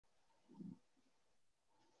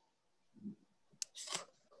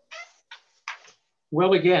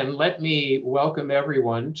Well, again, let me welcome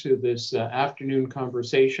everyone to this afternoon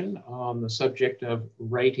conversation on the subject of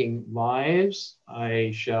writing lives.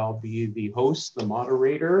 I shall be the host, the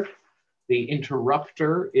moderator, the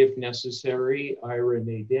interrupter, if necessary, Ira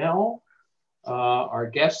Nadell. Our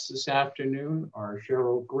guests this afternoon are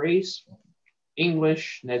Cheryl Grace,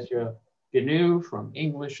 English, Nedja Ganu from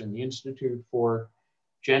English and the Institute for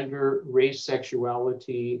Gender, Race,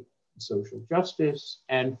 Sexuality, and Social Justice,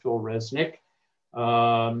 and Phil Resnick,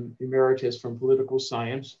 Emeritus from Political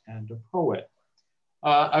Science and a poet.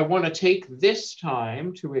 I want to take this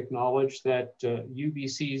time to acknowledge that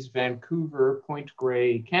UBC's Vancouver Point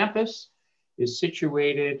Grey campus is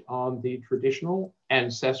situated on the traditional,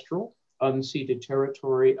 ancestral, unceded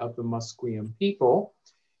territory of the Musqueam people.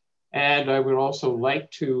 And I would also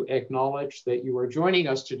like to acknowledge that you are joining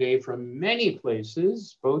us today from many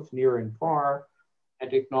places, both near and far,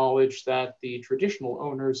 and acknowledge that the traditional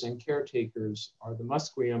owners and caretakers are the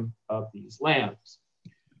Musqueam of these lands.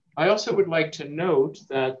 I also would like to note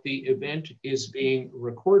that the event is being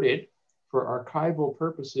recorded for archival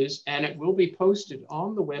purposes, and it will be posted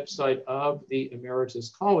on the website of the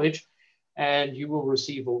Emeritus College, and you will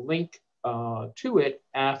receive a link to it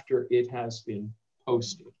after it has been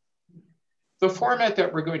posted. The format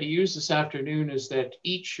that we're going to use this afternoon is that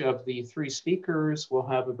each of the three speakers will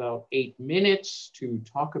have about 8 minutes to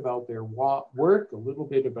talk about their work, a little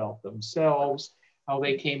bit about themselves, how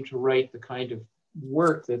they came to write the kind of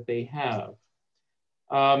work that they have.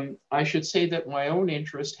 I should say that my own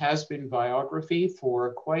interest has been biography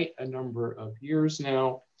for quite a number of years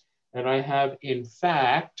now, and I have in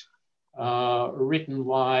fact written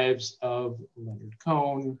lives of Leonard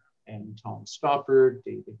Cohen and Tom Stoppard,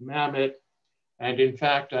 David Mamet. And in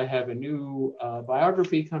fact, I have a new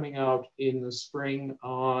biography coming out in the spring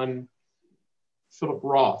on Philip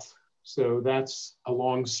Roth. So that's a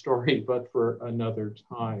long story, but for another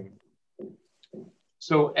time.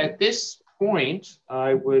 So at this point,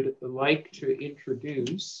 I would like to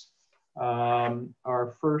introduce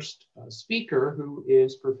our first speaker, who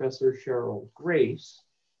is Professor Cheryl Grace.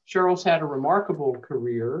 Cheryl's had a remarkable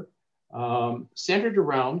career centered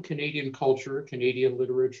around Canadian culture, Canadian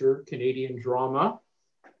literature, Canadian drama.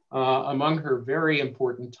 Among her very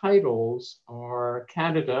important titles are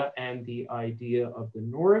Canada and the Idea of the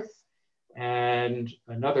North, and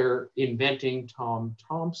another, Inventing Tom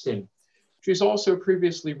Thomson. She's also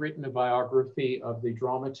previously written a biography of the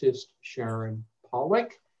dramatist Sharon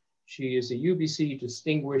Pollock. She is a UBC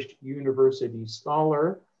Distinguished University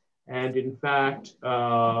Scholar, and in fact,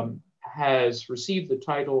 has received the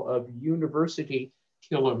title of University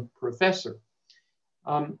Killam Professor.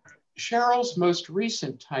 Cheryl's most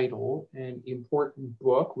recent title, an important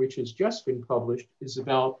book, which has just been published, is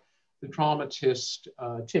about the dramatist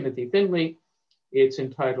Timothy Finlay. It's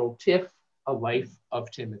entitled TIFF, A Life of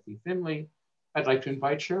Timothy Finlay. I'd like to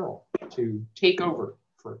invite Cheryl to take over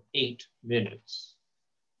for 8 minutes.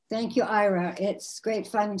 Thank you, Ira. It's great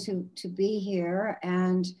fun to be here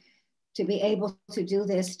and to be able to do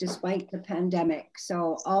this despite the pandemic.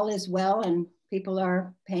 So all is well and people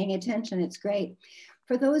are paying attention. It's great.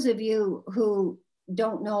 For those of you who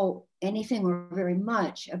don't know anything or very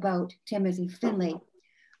much about Timothy Finlay,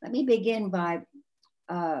 let me begin by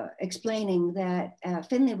explaining that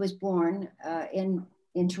Finlay was born in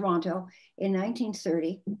Toronto in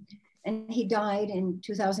 1930, and he died in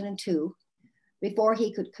 2002 before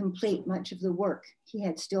he could complete much of the work he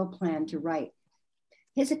had still planned to write.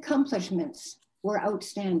 His accomplishments were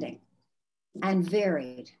outstanding and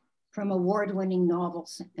varied, from award-winning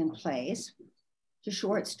novels and plays to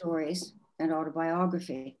short stories and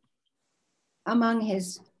autobiography. Among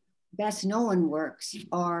his best-known works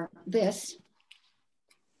are this,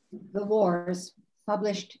 The Wars,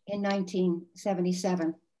 published in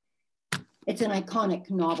 1977. It's an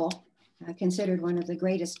iconic novel, considered one of the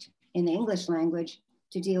greatest in the English language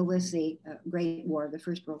to deal with the Great War, the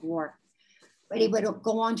First World War. But he would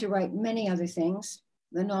go on to write many other things.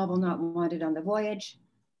 The novel Not Wanted on the Voyage.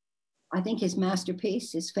 I think his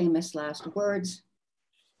masterpiece, his famous last words,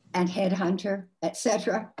 and Headhunter,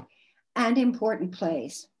 etc. And important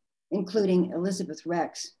plays, including Elizabeth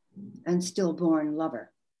Rex and Stillborn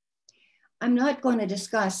Lover. I'm not going to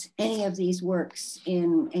discuss any of these works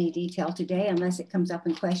in any detail today, unless it comes up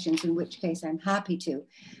in questions, in which case I'm happy to.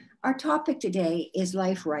 Our topic today is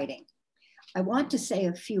life writing. I want to say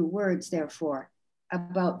a few words, therefore,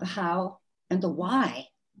 about the how and the why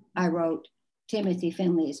I wrote Timothy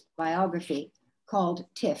Finlay's biography called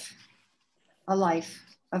TIFF, A Life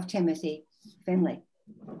of Timothy Finlay.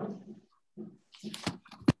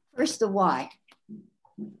 First, the why.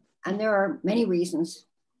 And there are many reasons.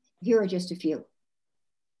 Here are just a few.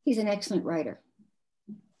 He's an excellent writer.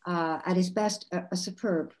 At his best, a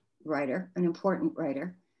superb writer, an important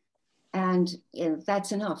writer. And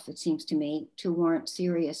that's enough, it seems to me, to warrant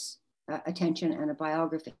serious attention and a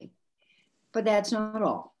biography. But that's not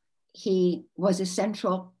all. He was a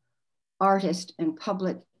central artist and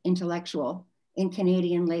public intellectual in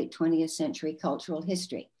Canadian late 20th century cultural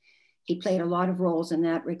history. He played a lot of roles in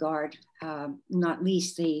that regard, not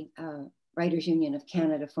least the Writers' Union of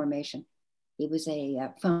Canada formation. He was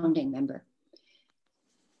a founding member.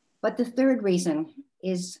 But the third reason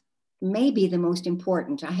is maybe the most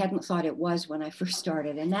important. I hadn't thought it was when I first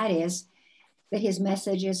started, and that is that his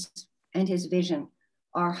messages and his vision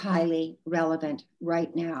are highly relevant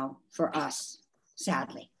right now for us,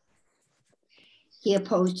 sadly. He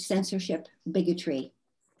opposed censorship, bigotry,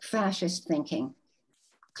 fascist thinking,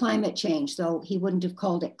 climate change, though he wouldn't have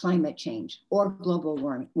called it climate change, or global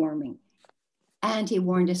warming. And he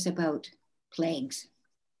warned us about plagues.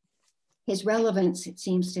 His relevance, it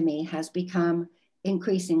seems to me, has become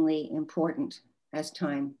increasingly important as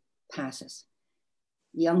time passes.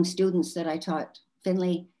 Young students that I taught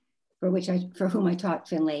Finlay, for whom I taught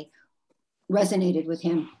Finlay, resonated with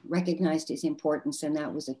him, recognized his importance, and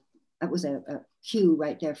that was a cue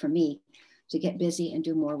right there for me to get busy and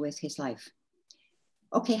do more with his life.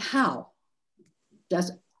 Okay, how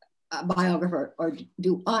does a biographer, or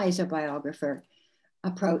do I as a biographer,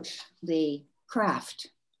 approach the craft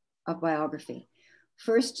of biography?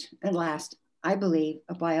 First and last, I believe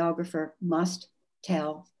a biographer must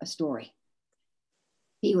tell a story.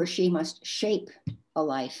 He or she must shape a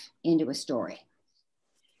life into a story.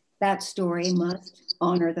 That story must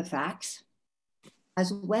honor the facts,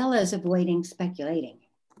 as well as avoiding speculating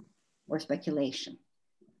or speculation.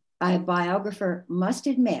 A biographer must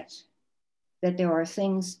admit that there are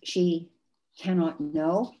things she cannot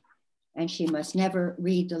know, and she must never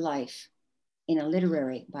read the life in a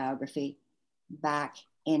literary biography back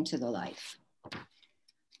into the life.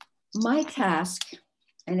 My task,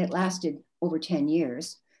 and it lasted over 10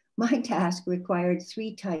 years, my task required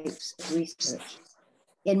 3 types of research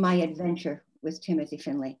in my adventure with Timothy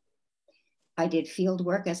Finlay. I did field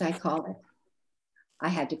work, as I call it. I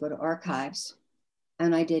had to go to archives,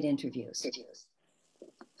 and I did interviews.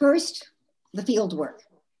 First, the field work.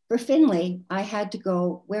 For Finlay, I had to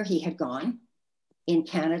go where he had gone, in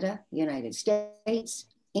Canada, the United States,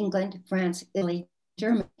 England, France, Italy,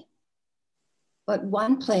 Germany. But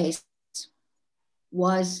one place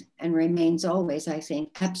was and remains always, I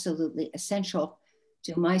think, absolutely essential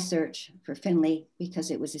to my search for Finlay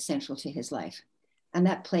because it was essential to his life. And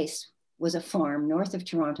that place was a farm north of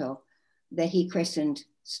Toronto that he christened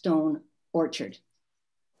Stone Orchard,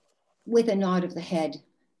 with a nod of the head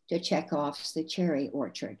to Chekhov's The Cherry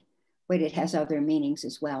Orchard, but it has other meanings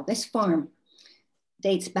as well. This farm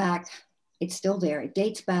dates back, it's still there, it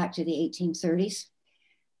dates back to the 1830s.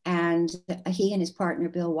 And he and his partner,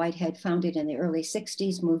 Bill Whitehead, found it in the early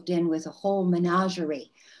 60s, moved in with a whole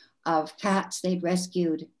menagerie of cats they'd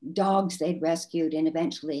rescued, dogs they'd rescued, and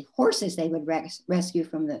eventually horses they would rescue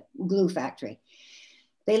from the glue factory.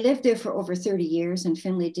 They lived there for over 30 years, and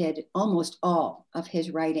Finlay did almost all of his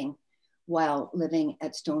writing while living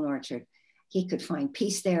at Stone Orchard. He could find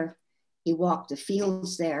peace there. He walked the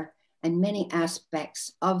fields there, and many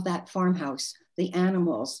aspects of that farmhouse, the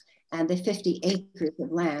animals and the 50 acres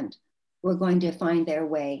of land, were going to find their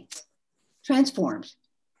way transformed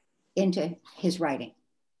into his writing.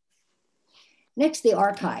 Next, the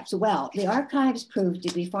archives. Well, the archives proved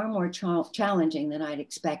to be far more challenging than I'd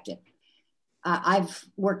expected. I've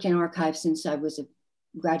worked in archives since I was a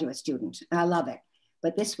graduate student, and I love it,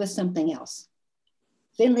 but this was something else.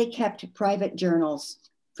 Finlay kept private journals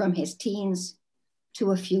from his teens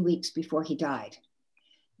to a few weeks before he died.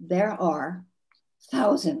 There are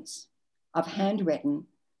thousands of handwritten,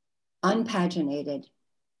 unpaginated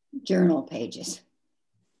journal pages.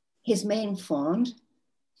 His main fond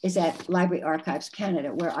is at Library Archives Canada,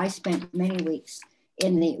 where I spent many weeks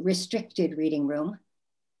in the restricted reading room,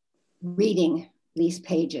 reading these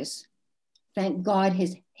pages. Thank God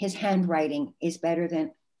his handwriting is better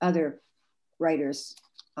than other writers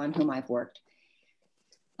on whom I've worked.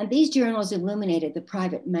 And these journals illuminated the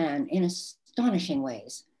private man in astonishing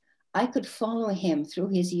ways. I could follow him through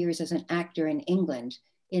his years as an actor in England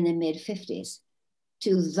in the mid-50s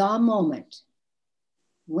to the moment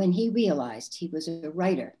when he realized he was a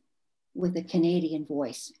writer with a Canadian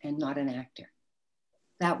voice and not an actor.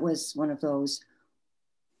 That was one of those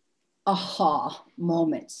aha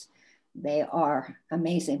moments. They are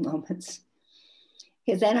amazing moments.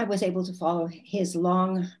 Because then I was able to follow his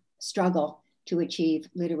long struggle to achieve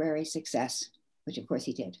literary success, which of course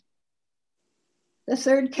he did. The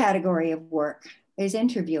third category of work is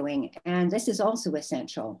interviewing, and this is also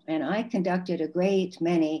essential. And I conducted a great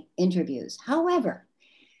many interviews. However,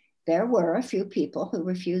 there were a few people who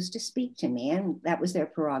refused to speak to me, and that was their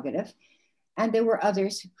prerogative. And there were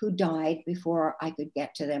others who died before I could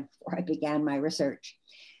get to them, before I began my research.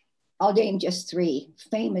 I'll name just three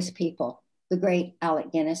famous people: the great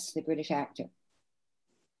Alec Guinness, the British actor;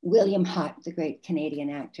 William Hutt, the great Canadian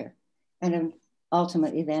actor; and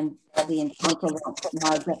ultimately then the incomparable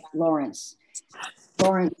Margaret Lawrence.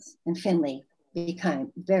 Lawrence and Finlay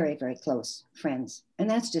became very, very close friends. And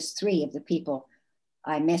that's just three of the people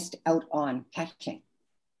I missed out on catching.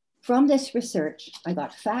 From this research, I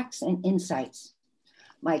got facts and insights.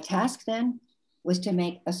 My task then was to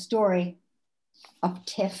make a story of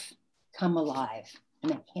Tiff come alive,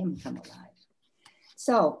 make him come alive.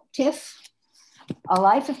 So Tiff, A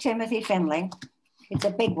Life of Timothy Finlay, it's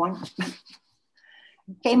a big one,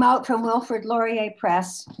 came out from Wilfrid Laurier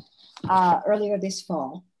Press earlier this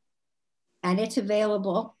fall. And it's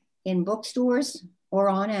available in bookstores or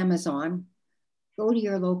on Amazon. Go to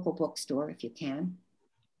your local bookstore if you can.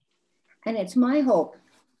 And it's my hope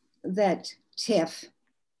that Tiff,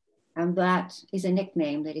 and that is a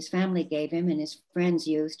nickname that his family gave him and his friends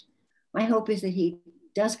used, my hope is that he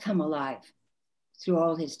does come alive through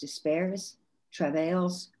all his despairs,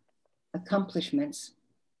 travails, accomplishments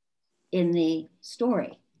in the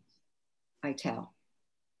story I tell.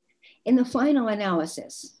 In the final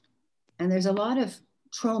analysis, and there's a lot of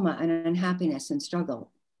trauma and unhappiness and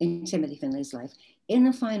struggle in Timothy Finlay's life, in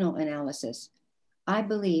the final analysis, I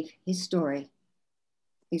believe his story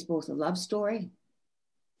is both a love story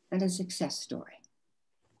and a success story.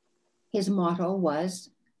 His motto was,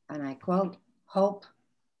 and I quote, "Hope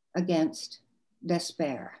against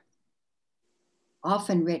despair,"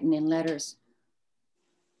 often written in letters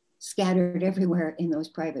scattered everywhere in those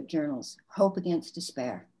private journals. Hope against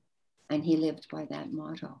despair. And he lived by that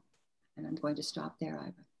motto. And I'm going to stop there,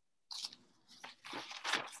 Ira.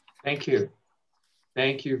 Thank you.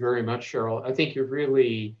 Thank you very much, Cheryl. I think you've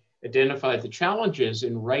really identified the challenges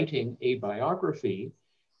in writing a biography.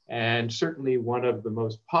 And certainly one of the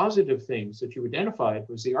most positive things that you identified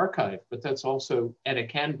was the archive, but that's also, and it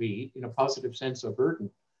can be in a positive sense, a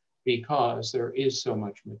burden because there is so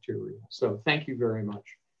much material. So thank you very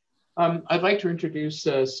much. I'd like to introduce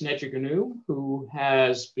Sneja Ganu, who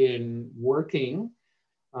has been working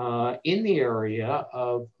in the area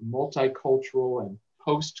of multicultural and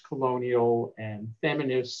post-colonial and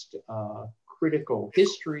feminist critical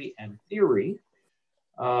history and theory.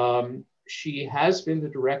 She has been the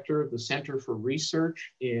director of the Center for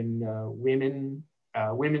Research in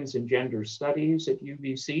Women's and Gender Studies at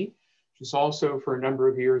UBC. She's also for a number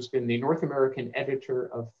of years been the North American editor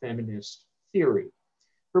of Feminist Theory.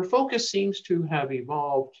 Her focus seems to have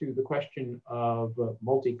evolved to the question of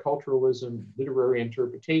multiculturalism, literary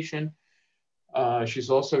interpretation. She's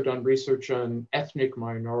also done research on ethnic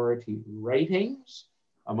minority writings.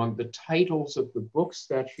 Among the titles of the books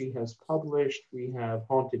that she has published, we have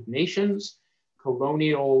Haunted Nations,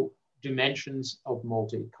 Colonial Dimensions of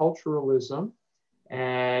Multiculturalism,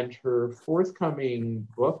 and her forthcoming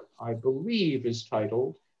book, I believe, is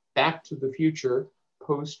titled Back to the Future,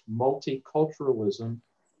 Post-Multiculturalism,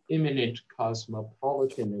 Imminent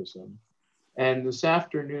Cosmopolitanism. And this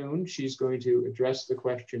afternoon, she's going to address the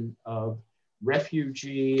question of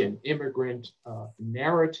refugee and immigrant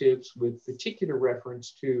narratives with particular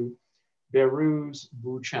reference to Behrouz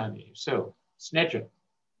Boochani. So, Sneja.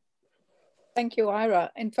 Thank you,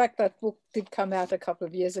 Ira. In fact, that book did come out a couple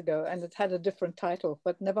of years ago and it had a different title,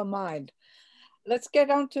 but never mind. Let's get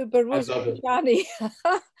on to Behrouz Boochani,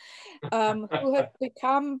 who has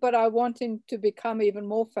become, but I want him to become even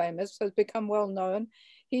more famous, has become well known.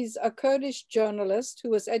 He's a Kurdish journalist who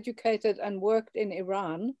was educated and worked in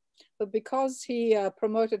Iran, but because he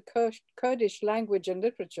promoted Kurdish language and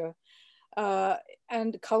literature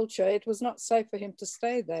and culture, it was not safe for him to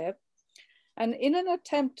stay there. And in an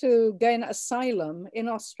attempt to gain asylum in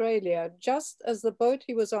Australia, just as the boat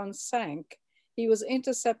he was on sank, he was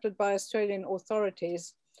intercepted by Australian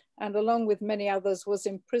authorities and along with many others was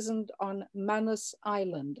imprisoned on Manus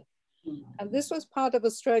Island. And this was part of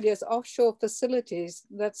Australia's offshore facilities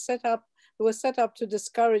that were set up to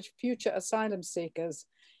discourage future asylum seekers.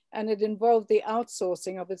 And it involved the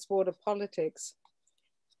outsourcing of its border politics.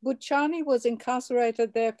 Boochani was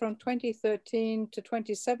incarcerated there from 2013 to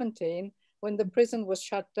 2017 when the prison was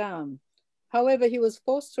shut down. However, he was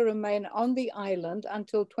forced to remain on the island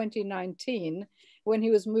until 2019 when he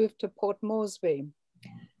was moved to Port Moresby.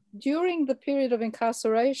 During the period of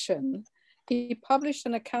incarceration, he published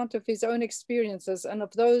an account of his own experiences and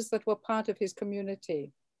of those that were part of his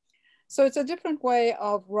community. So it's a different way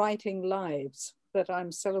of writing lives. that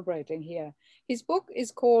I'm celebrating here. His book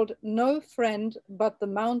is called No Friend But the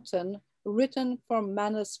Mountain, written from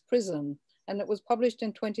Manus Prison, and it was published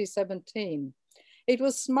in 2017. It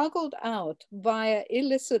was smuggled out via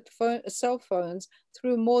illicit cell phones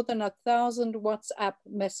through more than 1,000 WhatsApp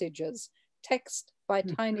messages, text by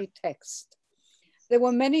tiny text. There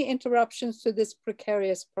were many interruptions to this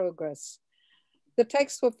precarious progress. The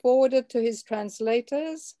texts were forwarded to his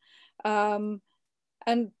translators,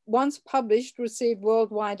 and once published, received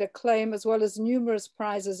worldwide acclaim, as well as numerous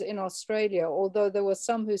prizes in Australia, although there were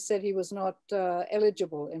some who said he was not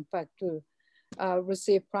eligible, in fact, to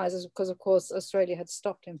receive prizes because, of course, Australia had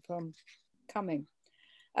stopped him from coming.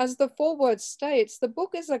 As the foreword states, the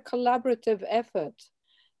book is a collaborative effort.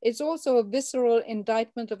 It's also a visceral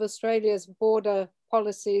indictment of Australia's border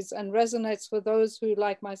policies and resonates with those who,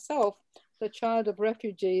 like myself, the child of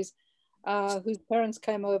refugees, whose parents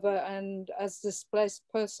came over and as displaced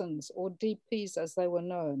persons, or DPs as they were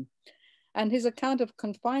known. And his account of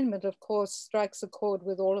confinement, of course, strikes a chord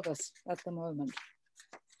with all of us at the moment.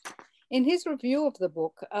 In his review of the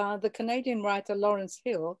book, the Canadian writer Lawrence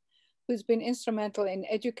Hill, who's been instrumental in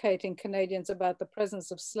educating Canadians about the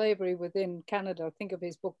presence of slavery within Canada, think of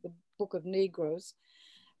his book, The Book of Negroes,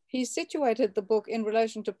 he situated the book in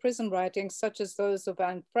relation to prison writings such as those of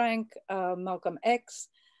Anne Frank, Malcolm X,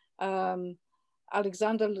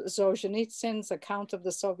 Alexander Solzhenitsyn's account of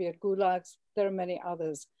the Soviet gulags. There are many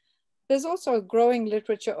others. There's also a growing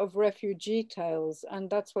literature of refugee tales, and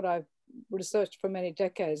that's what I've researched for many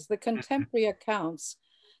decades. The contemporary accounts,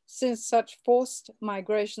 since such forced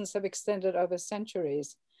migrations have extended over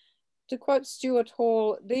centuries. To quote Stuart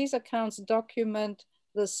Hall, these accounts document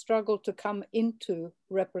the struggle to come into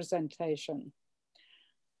representation.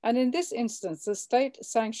 And in this instance, the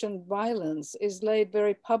state-sanctioned violence is laid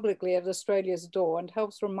very publicly at Australia's door and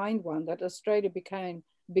helps remind one that Australia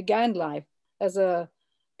began life as a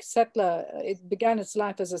settler. It began its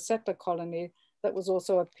life as a settler colony that was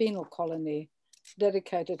also a penal colony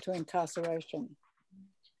dedicated to incarceration.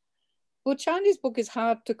 Bulcani's book is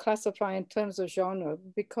hard to classify in terms of genre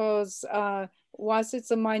because whilst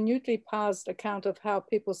it's a minutely parsed account of how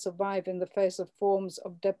people survive in the face of forms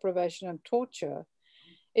of deprivation and torture,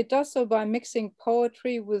 it does so by mixing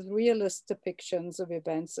poetry with realist depictions of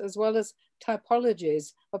events, as well as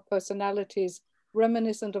typologies of personalities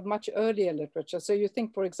reminiscent of much earlier literature. So you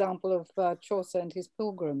think, for example, of Chaucer and his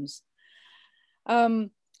Pilgrims.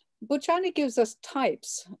 Bulcani gives us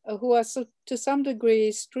types who are to some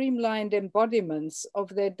degree streamlined embodiments of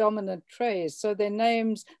their dominant traits. So their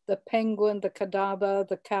names, the penguin, the cadaver,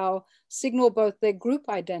 the cow, signal both their group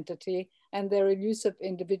identity and their elusive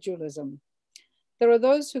individualism. There are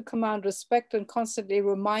those who command respect and constantly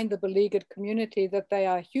remind the beleaguered community that they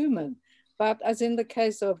are human, but as in the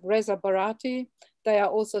case of Reza Barati, they are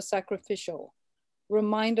also sacrificial.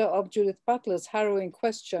 Reminder of Judith Butler's harrowing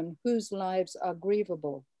question, whose lives are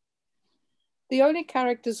grievable? The only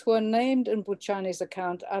characters who are named in Bulcani's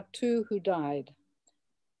account are two who died.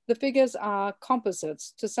 The figures are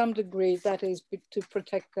composites to some degree, that is to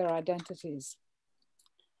protect their identities.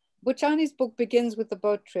 Bulcani's book begins with the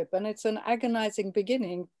boat trip, and it's an agonizing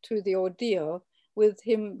beginning to the ordeal, with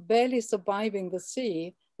him barely surviving the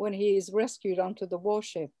sea when he is rescued onto the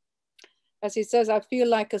warship. As he says, I feel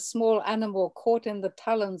like a small animal caught in the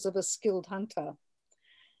talons of a skilled hunter.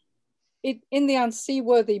 In the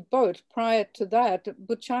unseaworthy boat, prior to that,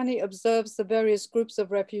 Bulcani observes the various groups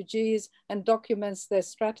of refugees and documents their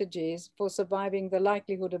strategies for surviving the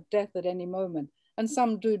likelihood of death at any moment, and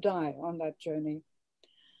some do die on that journey.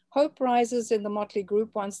 Hope rises in the motley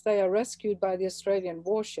group once they are rescued by the Australian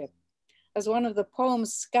warship. As one of the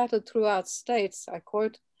poems scattered throughout states, I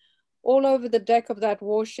quote, all over the deck of that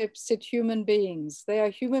warship sit human beings. They are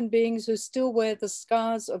human beings who still wear the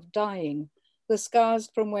scars of dying, the scars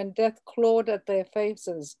from when death clawed at their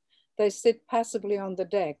faces. They sit passively on the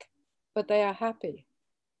deck, but they are happy.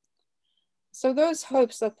 So those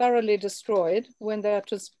hopes are thoroughly destroyed when they are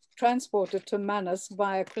transported to Manus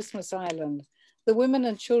via Christmas Island. The women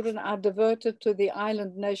and children are diverted to the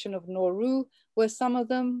island nation of Nauru, where some of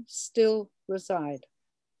them still reside.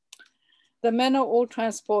 The men are all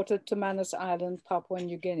transported to Manus Island, Papua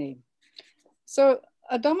New Guinea. So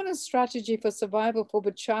a dominant strategy for survival for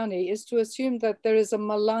Bulcani is to assume that there is a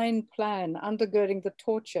malign plan undergirding the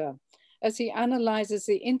torture as he analyzes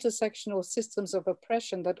the intersectional systems of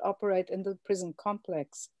oppression that operate in the prison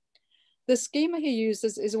complex. The schema he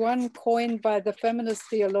uses is one coined by the feminist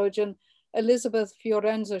theologian Elizabeth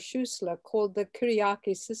Fiorenza Schussler called the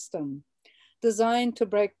Kyriaki system, designed to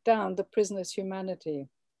break down the prisoner's humanity.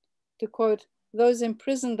 To quote, those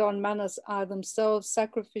imprisoned on Manus are themselves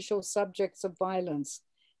sacrificial subjects of violence.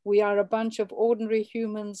 We are a bunch of ordinary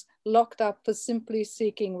humans locked up for simply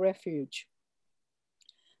seeking refuge.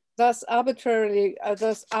 Thus arbitrary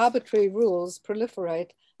rules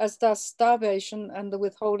proliferate, as does starvation and the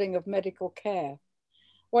withholding of medical care.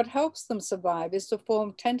 What helps them survive is to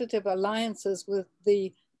form tentative alliances with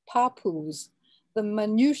the papus, the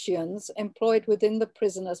Manutians employed within the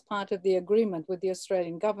prison as part of the agreement with the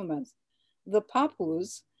Australian government. The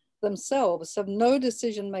papus themselves have no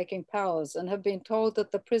decision-making powers and have been told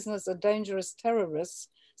that the prisoners are dangerous terrorists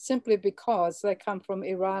simply because they come from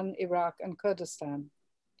Iran, Iraq, and Kurdistan.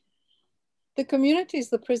 The communities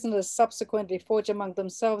the prisoners subsequently forge among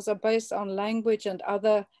themselves are based on language and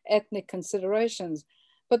other ethnic considerations,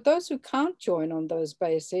 but those who can't join on those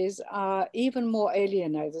bases are even more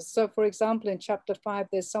alienated. So for example, in chapter 5,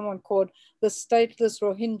 there's someone called the stateless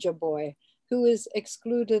Rohingya boy who is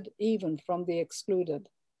excluded even from the excluded.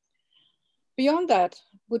 Beyond that,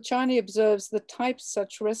 Buchani observes the types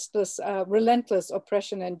such relentless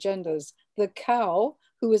oppression engenders. The cow,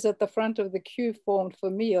 who is at the front of the queue formed for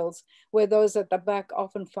meals, where those at the back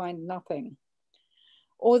often find nothing.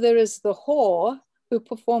 Or there is the whore, who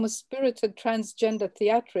perform spirited transgender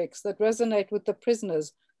theatrics that resonate with the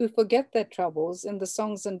prisoners who forget their troubles in the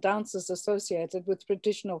songs and dances associated with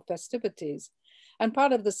traditional festivities. And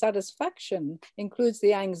part of the satisfaction includes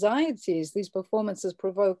the anxieties these performances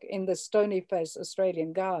provoke in the stony-faced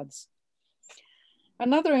Australian guards.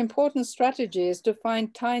 Another important strategy is to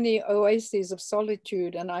find tiny oases of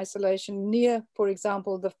solitude and isolation near, for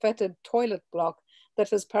example, the fetid toilet block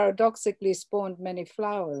that has paradoxically spawned many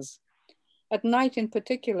flowers. At night in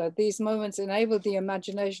particular, these moments enable the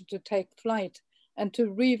imagination to take flight and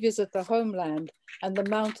to revisit the homeland and the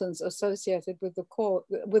mountains associated with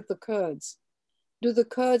the Kurds. Do the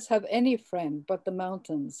Kurds have any friend but the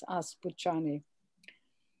mountains? Asked Buchani.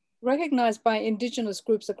 Recognized by indigenous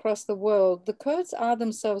groups across the world, the Kurds are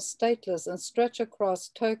themselves stateless and stretch across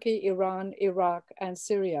Turkey, Iran, Iraq, and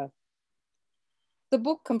Syria. The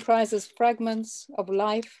book comprises fragments of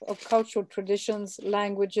life, of cultural traditions,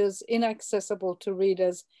 languages, inaccessible to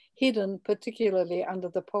readers, hidden particularly under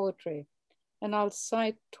the poetry. And I'll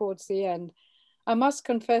cite towards the end, I must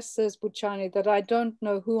confess, says Buchani, that I don't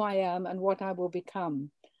know who I am and what I will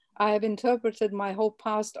become. I have interpreted my whole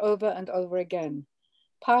past over and over again.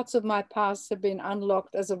 Parts of my past have been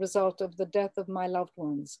unlocked as a result of the death of my loved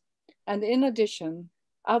ones. And in addition,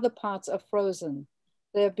 other parts are frozen.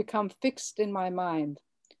 They have become fixed in my mind.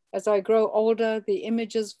 As I grow older, the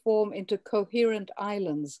images form into coherent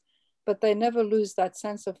islands, but they never lose that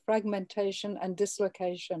sense of fragmentation and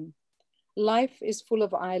dislocation. Life is full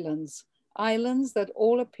of islands, islands that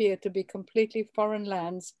all appear to be completely foreign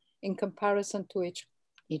lands in comparison to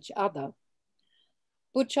each other.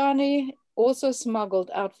 Buchani also smuggled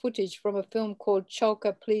out footage from a film called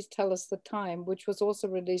Chalka, Please Tell Us the Time, which was also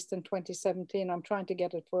released in 2017. I'm trying to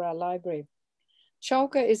get it for our library.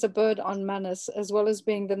 Chalka is a bird on Manus, as well as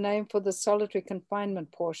being the name for the solitary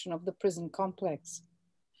confinement portion of the prison complex.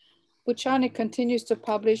 Buchani continues to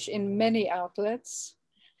publish in many outlets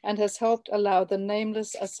and has helped allow the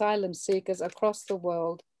nameless asylum seekers across the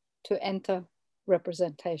world to enter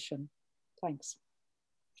representation. Thanks.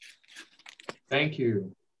 Thank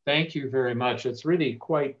you. Thank you very much. It's really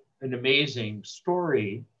quite an amazing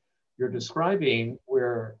story you're describing,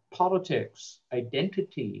 where politics,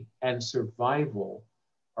 identity, and survival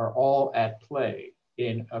are all at play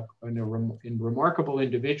in a remarkable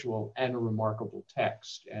individual and a remarkable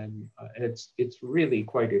text. And it's really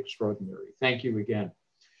quite extraordinary. Thank you again.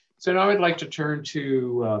 So now I'd like to turn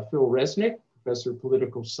to Phil Resnick, Professor of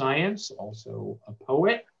Political Science, also a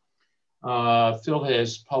poet. Phil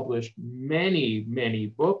has published many, many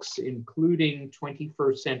books, including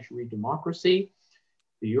 21st Century Democracy,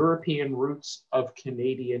 The European Roots of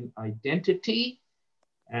Canadian Identity,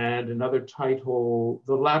 and another title,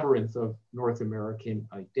 The Labyrinth of North American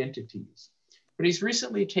Identities. But he's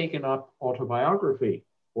recently taken up autobiography,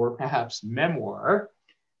 or perhaps memoir,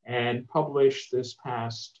 and published this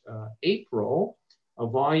past April, a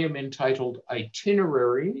volume entitled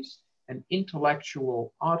Itineraries, an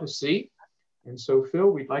Intellectual Odyssey. And so, Phil,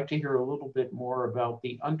 we'd like to hear a little bit more about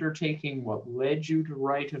the undertaking, what led you to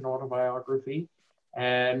write an autobiography,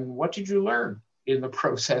 and what did you learn in the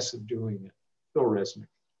process of doing it? Phil Resnick.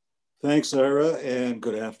 Thanks, Ira, and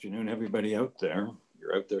good afternoon, everybody out there.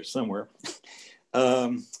 You're out there somewhere.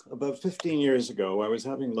 About 15 years ago, I was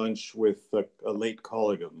having lunch with a late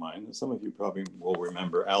colleague of mine. Some of you probably will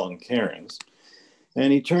remember Alan Cairns.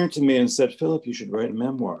 And he turned to me and said, Philip, you should write a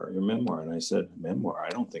memoir, your memoir. And I said, memoir? I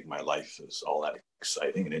don't think my life is all that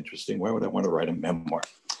exciting and interesting. Why would I want to write a memoir?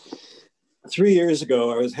 3 years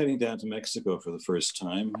ago, I was heading down to Mexico for the first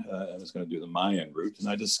time. I was going to do the Mayan route, and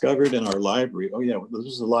I discovered in our library, oh yeah, this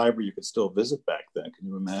was a library you could still visit back then. Can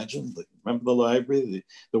you imagine? Remember the library,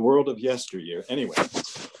 the world of yesteryear? Anyway,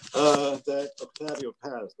 that Octavio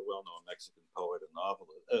Paz, the well-known Mexican poet and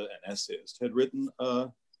novelist and essayist, had written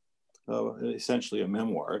essentially a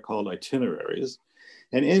memoir called Itineraries.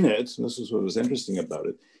 And in it, and this is what was interesting about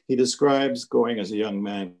it, he describes going as a young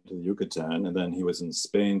man to the Yucatan, and then he was in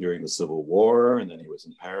Spain during the Civil War, and then he was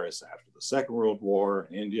in Paris after the Second World War,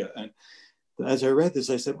 in India. And as I read this,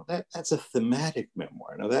 I said, well, that's a thematic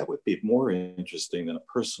memoir. Now that would be more interesting than a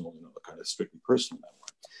personal, a kind of strictly personal memoir.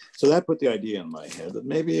 So that put the idea in my head that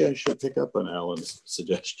maybe I should pick up on Alan's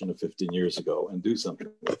suggestion of 15 years ago and do something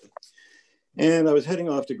with it. And I was heading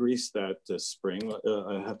off to Greece that spring.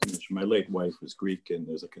 I have to mention, my late wife was Greek, and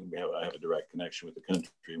I have a direct connection with the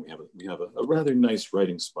country. And we have a rather nice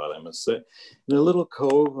writing spot, I must say, in a little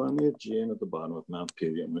cove on the Aegean at the bottom of Mount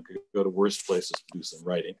Pelion. We could go to worse places to do some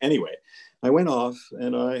writing. Anyway, I went off,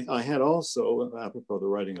 and I had also, apropos the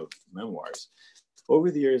writing of memoirs,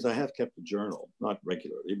 over the years, I have kept a journal, not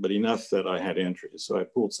regularly, but enough that I had entries. So I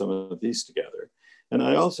pulled some of these together. And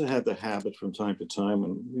I also had the habit from time to time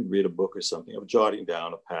when we read a book or something of jotting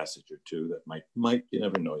down a passage or two that might, you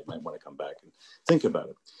never know, you might want to come back and think about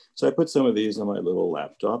it. So I put some of these on my little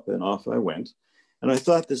laptop and off I went. And I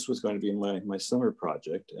thought this was going to be my summer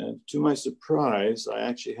project. And to my surprise, I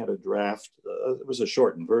actually had a draft. It was a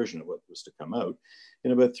shortened version of what was to come out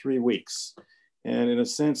in about 3 weeks. And in a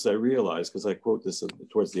sense, I realized, because I quote this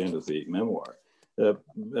towards the end of the memoir,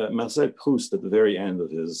 Marcel Proust, at the very end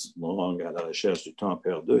of his long À la recherche du temps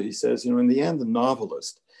perdu, he says, in the end, the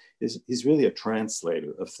novelist he's really a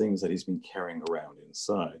translator of things that he's been carrying around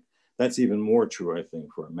inside. That's even more true, I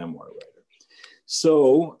think, for a memoir writer.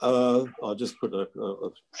 So I'll just put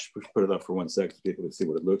it up for 1 second so people can see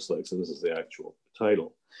what it looks like. So this is the actual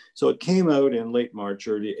title. So it came out in late March,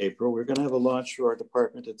 early April. We're going to have a launch for our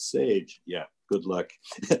department at Sage. Yeah, good luck,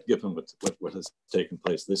 given what has taken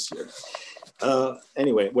place this year.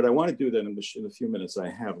 Anyway, what I want to do then in the few minutes I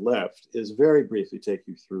have left is very briefly take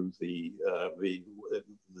you through the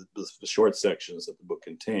short sections that the book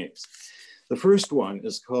contains. The first one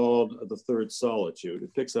is called The Third Solitude.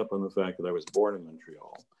 It picks up on the fact that I was born in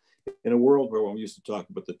Montreal, in a world where one used to talk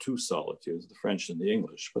about the two solitudes, the French and the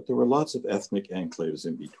English, but there were lots of ethnic enclaves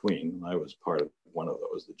in between, and I was part of one of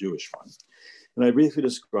those, the Jewish one. And I briefly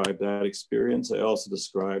described that experience. I also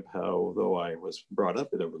described how, though I was brought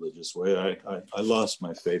up in a religious way, I lost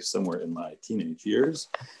my faith somewhere in my teenage years.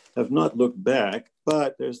 Have not looked back,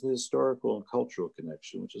 but there's the historical and cultural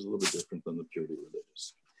connection, which is a little bit different than the purely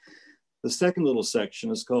religious. The second little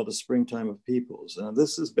section is called The Springtime of Peoples. And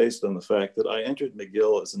this is based on the fact that I entered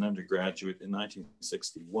McGill as an undergraduate in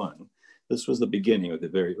 1961. This was the beginning of the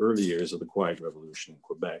very early years of the Quiet Revolution in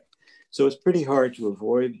Quebec. So it's pretty hard to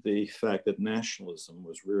avoid the fact that nationalism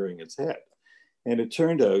was rearing its head. And it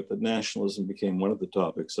turned out that nationalism became one of the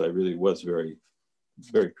topics I really was very,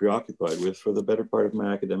 very preoccupied with for the better part of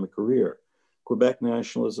my academic career. Quebec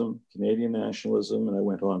nationalism, Canadian nationalism, and I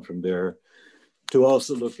went on from there to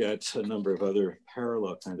also look at a number of other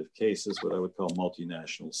parallel kind of cases, what I would call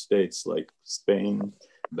multinational states like Spain,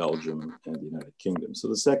 Belgium, and the United Kingdom. So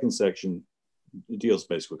the second section deals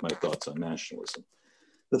basically with my thoughts on nationalism.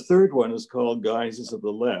 The third one is called Guises of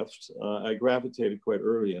the Left. I gravitated quite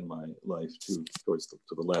early in my life to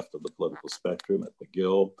the left of the political spectrum at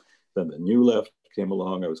McGill. Then the New Left came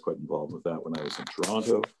along. I was quite involved with that when I was in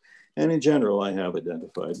Toronto. And in general, I have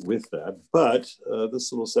identified with that. But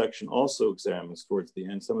this little section also examines towards the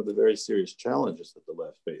end some of the very serious challenges that the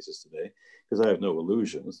left faces today, because I have no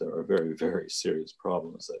illusions. There are very, very serious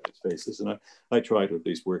problems that it faces. And I try to at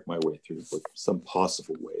least work my way through some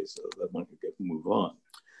possible ways that one could move on.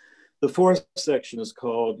 The fourth section is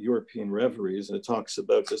called European Reveries, and it talks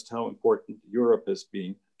about just how important Europe has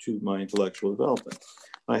been to my intellectual development.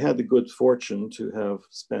 I had the good fortune to have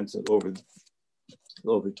spent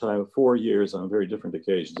over time 4 years on very different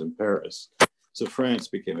occasions in Paris. So France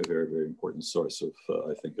became a very, very important source of,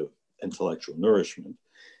 I think, of intellectual nourishment.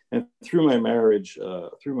 And through my marriage,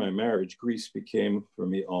 Greece became for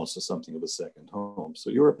me also something of a second home. So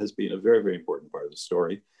Europe has been a very, very important part of the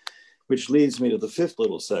story, which leads me to the fifth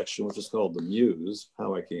little section, which is called The Muse,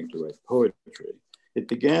 how I came to write poetry. It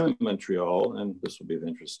began in Montreal, and this will be of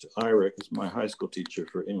interest to Ira, because my high school teacher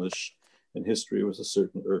for English and history was a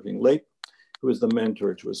certain Irving Lake, who was the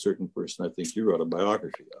mentor to a certain person I think you wrote a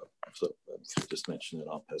biography of. So I just mentioned it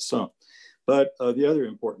en passant. But the other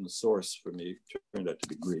important source for me turned out to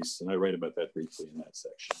be Greece, and I write about that briefly in that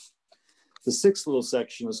section. The sixth little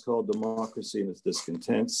section is called Democracy and Its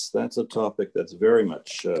Discontents. That's a topic that's very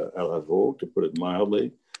much à la vogue, to put it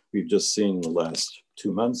mildly. We've just seen in the last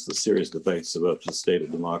 2 months the serious debates about the state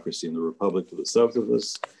of democracy in the republic to the south of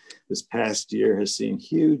us. This past year has seen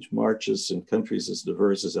huge marches in countries as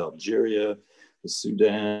diverse as Algeria, the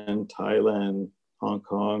Sudan, Thailand, Hong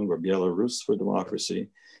Kong, or Belarus for democracy.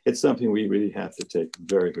 It's something we really have to take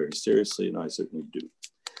very, very seriously, and I certainly do.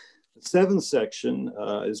 The seventh section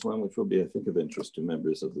is one which will be, I think, of interest to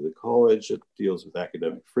members of the college. It deals with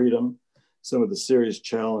academic freedom, some of the serious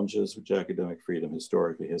challenges which academic freedom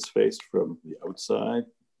historically has faced from the outside,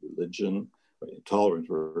 religion, intolerant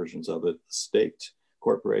versions of it, the state,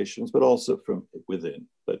 corporations, but also from within.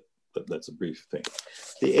 But that's a brief thing.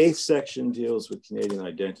 The eighth section deals with Canadian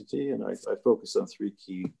identity, and I focus on three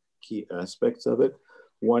key aspects of it.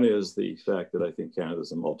 One is the fact that I think Canada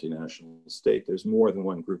is a multinational state. There's more than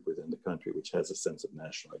one group within the country which has a sense of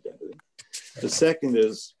national identity. The second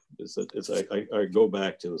is I go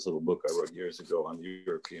back to this little book I wrote years ago on the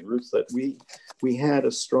European roots, that we had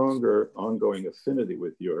a stronger ongoing affinity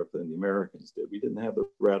with Europe than the Americans did. We didn't have the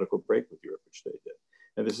radical break with Europe, which they did.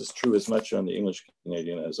 And this is true as much on the English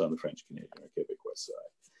Canadian as on the French Canadian or Quebecois side.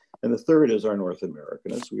 And the third is our North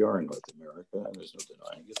Americanness. We are in North America, and there's no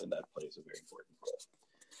denying it, and that plays a very important role.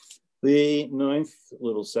 The ninth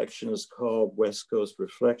little section is called West Coast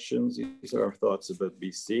Reflections. These are our thoughts about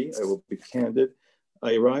BC. I will be candid.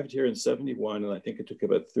 I arrived here in '71, and I think it took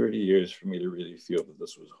about 30 years for me to really feel that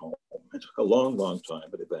this was home. It took a long, long time,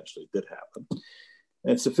 but eventually it did happen.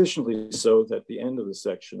 And sufficiently so that at the end of the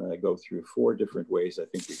section, I go through 4 different ways I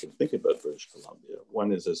think we can think about British Columbia.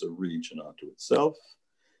 One is as a region unto itself.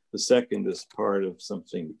 The second is part of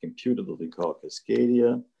something we can putatively call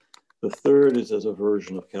Cascadia. The third is as a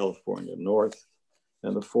version of California North.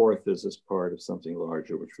 And the fourth is as part of something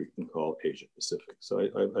larger, which we can call Asia Pacific. So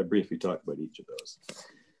I briefly talk about each of those.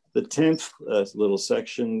 The 10th little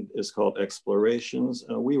section is called Explorations.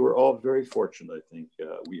 We were all very fortunate, I think,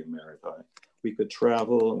 we Emeriti. We could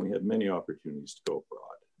travel, and we had many opportunities to go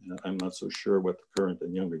abroad. I'm not so sure what the current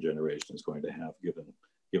and younger generation is going to have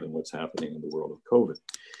given what's happening in the world of COVID.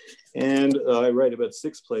 And I write about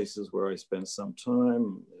 6 places where I spent some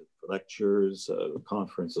time, lectures,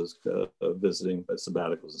 conferences, visiting,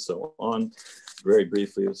 sabbaticals, and so on. Very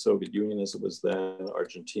briefly, the Soviet Union as it was then,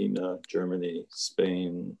 Argentina, Germany,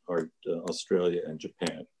 Spain, Australia, and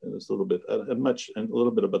Japan. And there's a little bit, a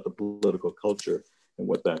little bit about the political culture and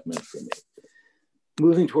what that meant for me.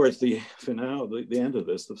 Moving towards the finale, the end of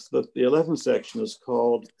this, the 11th section is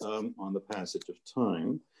called On the Passage of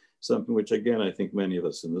Time, something which, again, I think many of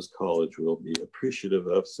us in this college will be appreciative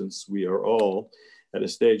of, since we are all at a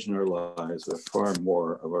stage in our lives where far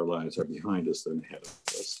more of our lives are behind us than ahead of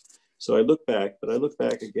us. So I look back, but I look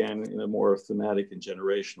back again in a more thematic and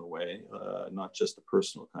generational way, not just a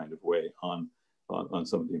personal kind of way on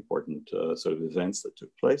some of the important sort of events that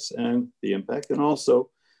took place and the impact, and also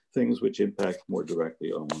things which impact more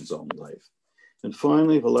directly on one's own life. And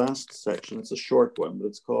finally, the last section, it's a short one, but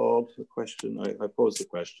it's called the question, I posed the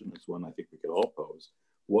question, it's one I think we could all pose.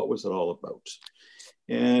 What was it all about?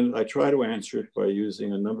 And I try to answer it by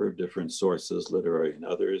using a number of different sources, literary and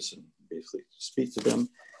others, and briefly speak to them.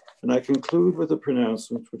 And I conclude with a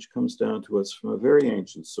pronouncement which comes down to us from a very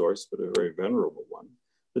ancient source, but a very venerable one,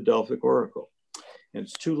 the Delphic Oracle. And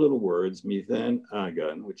it's 2 little words, mithen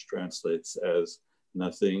agan, which translates as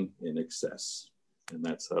nothing in excess. And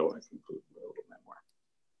that's how I conclude my little memoir.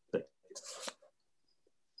 Thank you.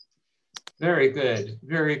 Very good,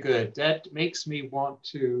 very good. That makes me want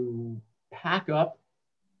to pack up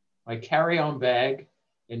my carry-on bag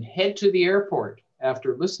and head to the airport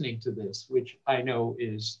after listening to this, which I know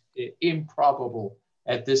is improbable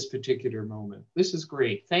at this particular moment. This is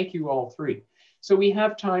great. Thank you all 3. So we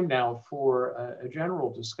have time now for a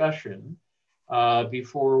general discussion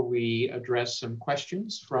before we address some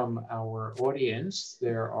questions from our audience.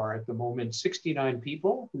 There are at the moment 69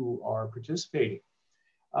 people who are participating.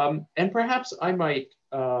 And perhaps I might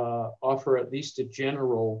offer at least a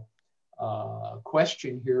general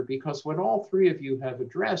question here, because what all 3 of you have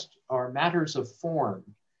addressed are matters of form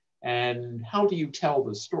and how do you tell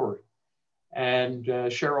the story? And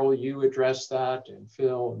Cheryl, you addressed that, and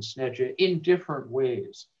Phil and Snedja in different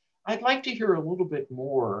ways. I'd like to hear a little bit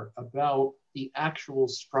more about the actual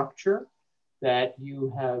structure that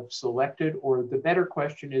you have selected, or the better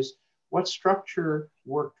question is, what structure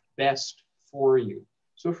worked best for you?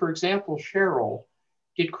 So for example, Cheryl,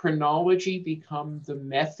 did chronology become the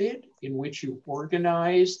method in which you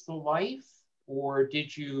organized the life? Or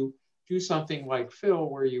did you do something like Phil,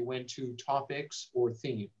 where you went to topics or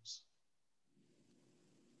themes?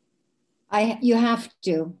 You have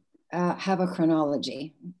to. have a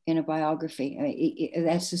chronology in a biography.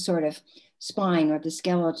 That's the sort of spine or the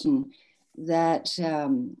skeleton that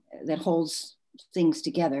that holds things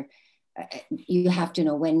together. You have to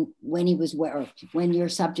know when he was where, when your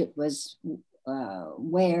subject was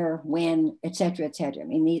where, when, etc., etc. I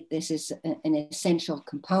mean, this is an essential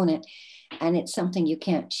component, and it's something you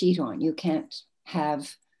can't cheat on. You can't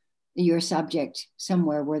have your subject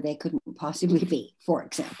somewhere where they couldn't possibly be, for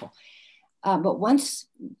example. But once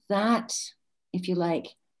that, if you like,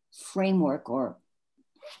 framework or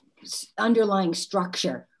underlying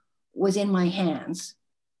structure was in my hands,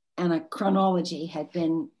 and a chronology had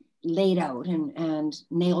been laid out and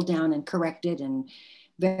nailed down and corrected and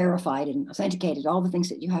verified and authenticated, all the things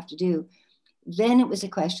that you have to do, then it was a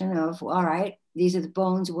question of, all right, these are the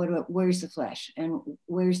bones, where's the flesh, and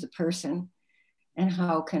where's the person, and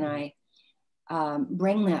how can I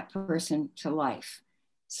bring that person to life?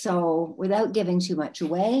 So without giving too much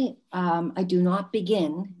away, I do not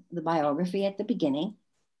begin the biography at the beginning.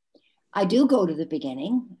 I do go to the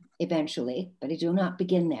beginning eventually, but I do not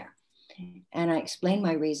begin there. And I explain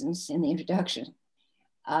my reasons in the introduction.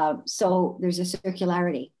 So there's a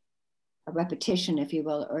circularity, a repetition, if you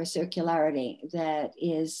will, or a circularity that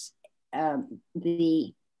is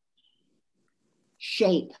the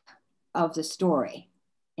shape of the story.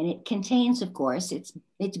 And it contains, of course,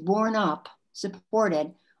 it's borne up,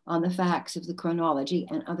 supported on the facts of the chronology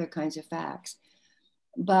and other kinds of facts.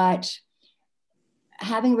 But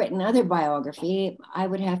having written other biography, I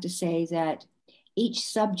would have to say that each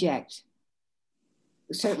subject,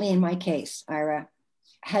 certainly in my case, Ira,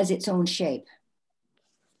 has its own shape.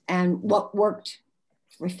 And what worked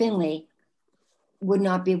for Finlay would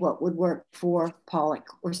not be what would work for Pollock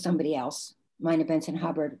or somebody else, Mina Benson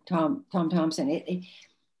Hubbard, Tom Thompson.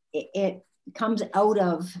 It comes out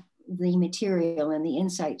of the material and the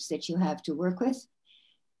insights that you have to work with.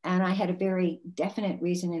 And I had a very definite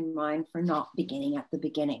reason in mind for not beginning at the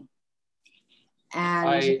beginning.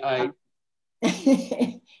 And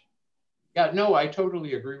yeah, no, I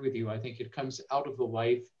totally agree with you. I think it comes out of the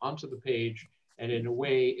life onto the page, and in a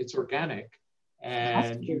way it's organic,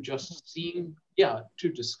 and you just seem, to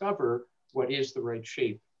discover what is the right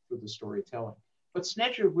shape for the storytelling. But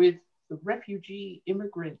Snedger, with the refugee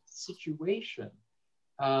immigrant situation,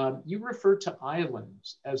 you refer to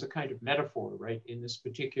islands as a kind of metaphor, right, in this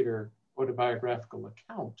particular autobiographical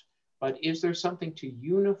account. But is there something to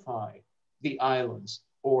unify the islands?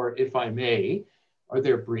 Or, if I may, are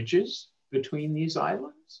there bridges between these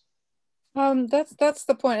islands? That's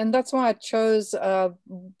the point, and that's why I chose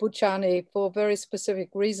Bucciani for very specific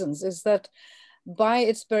reasons, is that by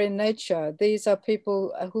its very nature, these are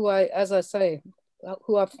people who as I say,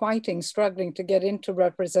 who are fighting, struggling to get into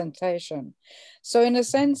representation. So in a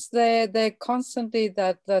sense, they're constantly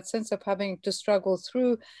that sense of having to struggle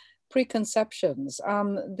through preconceptions.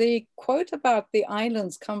 The quote about the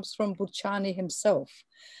islands comes from Bucciani himself.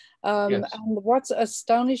 Yes. And what's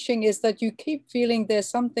astonishing is that you keep feeling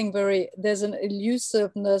there's an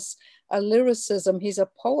elusiveness, a lyricism, he's a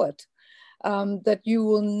poet, that you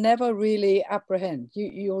will never really apprehend.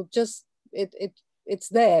 You'll just, it's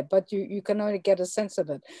there, but you can only get a sense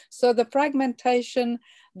of it. So the fragmentation,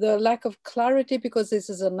 the lack of clarity, because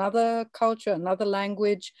this is another culture, another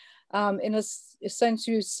language, in a sense,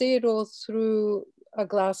 you see it all through a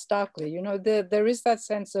glass darkly. You know, there is that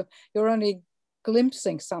sense of you're only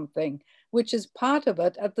glimpsing something, which is part of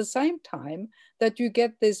it, at the same time that you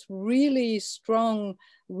get this really strong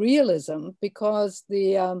realism, because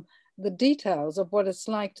the details of what it's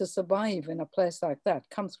like to survive in a place like that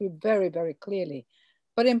come through very, very clearly.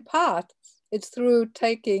 But in part, it's through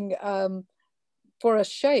taking, for a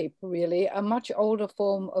shape, really, a much older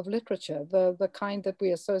form of literature, the kind that we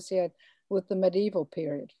associate with the medieval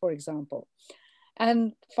period, for example.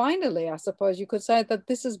 And finally, I suppose you could say that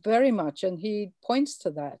this is very much, and he points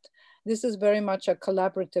to that, this is very much a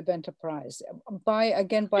collaborative enterprise by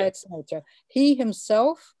its nature. He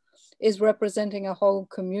himself is representing a whole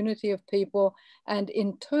community of people, and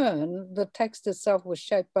in turn, the text itself was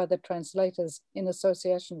shaped by the translators in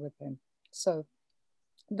association with him. So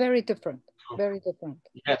very different, very different.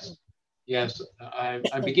 Yes, I'm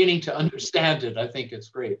beginning to understand it. I think it's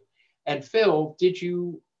great. And Phil,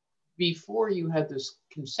 before you had this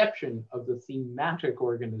conception of the thematic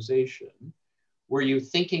organization, were you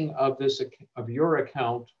thinking of your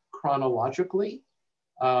account chronologically?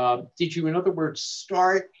 Did you, in other words,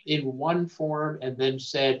 start in one form and then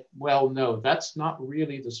said, well, no, that's not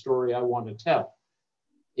really the story I want to tell?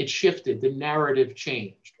 It shifted, the narrative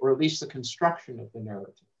changed, or at least the construction of the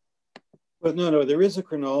narrative. Well, no, there is a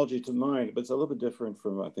chronology to mine, but it's a little bit different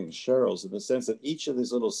from, I think, Cheryl's, in the sense that each of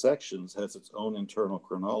these little sections has its own internal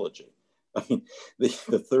chronology. I mean, the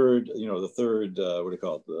third, what do you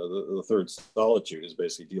call it? The third solitude is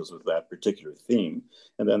basically deals with that particular theme.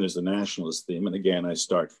 And then there's the nationalist theme. And again, I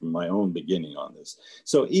start from my own beginning on this.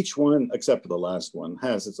 So each one, except for the last one,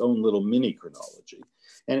 has its own little mini chronology.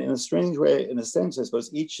 And in a strange way, in a sense, I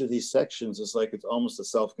suppose each of these sections is like it's almost a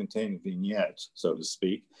self-contained vignette, so to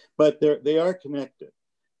speak, but they are connected.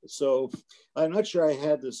 So I'm not sure I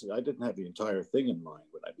had this, I didn't have the entire thing in mind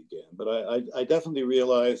when I began, but I definitely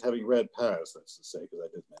realized, having read past, that's to say, because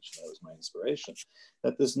I did mention that was my inspiration,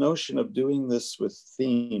 that this notion of doing this with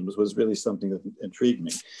themes was really something that intrigued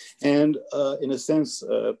me. And in a sense,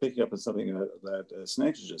 picking up on something that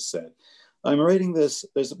Snedge just said, I'm writing this,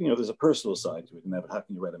 there's a personal side to it, and how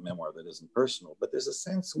can you write a memoir that isn't personal? But there's a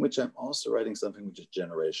sense in which I'm also writing something which is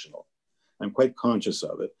generational. I'm quite conscious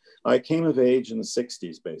of it. I came of age in the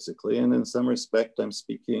 60s, basically, and in some respect, I'm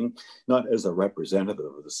speaking not as a representative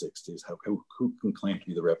of the 60s. Who can claim to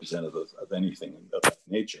be the representative of anything of that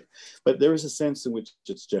nature? But there is a sense in which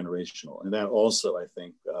it's generational, and that also, I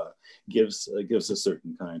think, gives a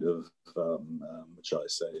certain kind of, what shall I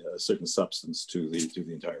say, a certain substance to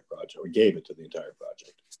the entire project, or gave it to the entire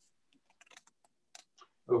project.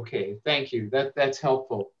 Okay, thank you. That's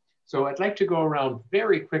helpful. So I'd like to go around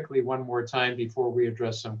very quickly one more time before we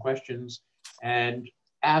address some questions and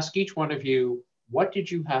ask each one of you, what did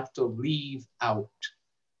you have to leave out?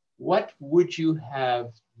 What would you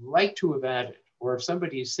have liked to have added? Or if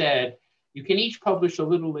somebody said, you can each publish a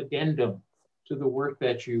little addendum to the work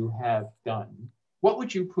that you have done, what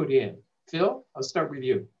would you put in? Phil, I'll start with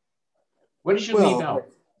you. What did you leave out?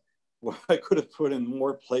 Well, I could have put in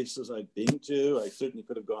more places I'd been to. I certainly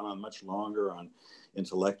could have gone on much longer on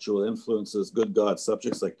intellectual influences, good God,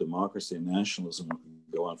 subjects like democracy and nationalism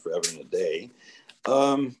could go on forever and a day.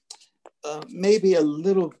 Maybe a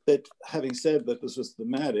little bit, having said that this was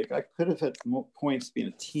thematic, I could have had more points being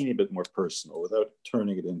a teeny bit more personal without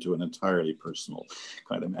turning it into an entirely personal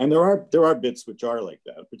kind of. And there are bits which are like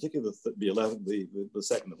that. Particularly the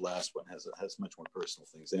second to last one has much more personal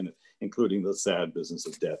things in it, including the sad business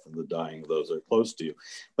of death and the dying of those that are close to you.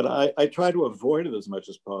 But I try to avoid it as much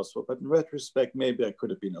as possible. But in retrospect, maybe I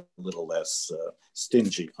could have been a little less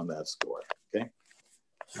stingy on that score. Okay.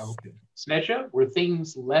 Okay. Sneža, were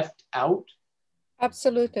things left out?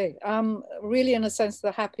 Absolutely. Really, in a sense,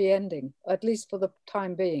 the happy ending, at least for the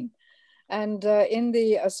time being. And in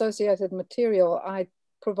the associated material, I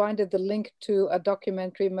provided the link to a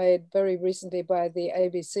documentary made very recently by the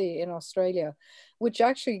ABC in Australia, which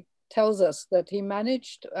actually tells us that he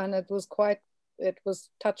managed, and it was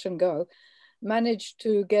touch and go, managed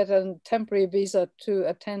to get a temporary visa to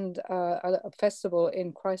attend a festival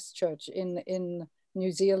in Christchurch in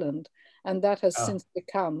New Zealand, and that has since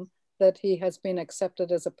become that he has been accepted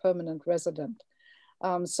as a permanent resident.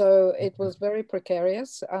 So it was very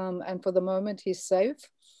precarious, and for the moment he's safe,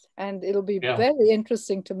 and it'll be very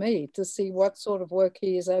interesting to me to see what sort of work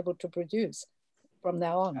he is able to produce from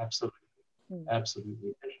now on. Absolutely,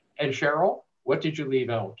 absolutely. And Cheryl, what did you leave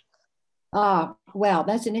out? Well,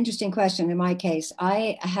 that's an interesting question. In my case,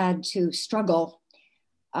 I had to struggle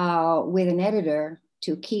with an editor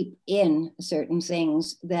to keep in certain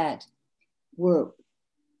things that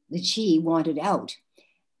she wanted out.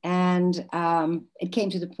 And it came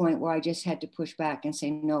to the point where I just had to push back and say,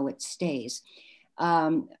 no, it stays.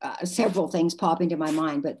 Several things pop into my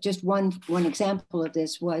mind, but just one example of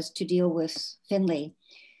this was to deal with Finlay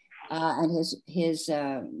and his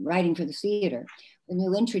writing for the theater. When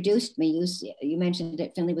you introduced me, you mentioned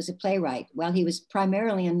that Finlay was a playwright. Well, he was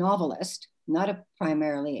primarily a novelist, not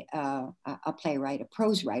primarily a playwright, a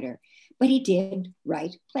prose writer, but he did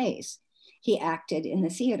write plays. He acted in the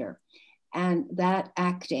theater, and that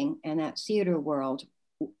acting and that theater world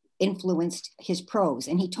influenced his prose,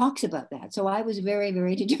 and he talks about that. So I was very,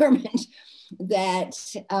 very determined that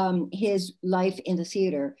his life in the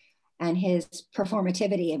theater and his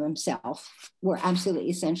performativity of himself were absolutely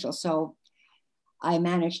essential. So I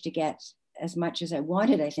managed to get as much as I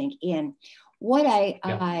wanted, I think, in. What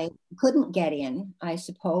I couldn't get in, I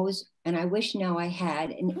suppose, and I wish now I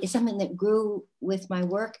had, and it's something that grew with my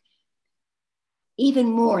work even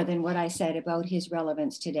more than what I said about his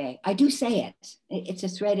relevance today. I do say it. It's a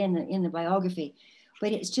thread in the biography,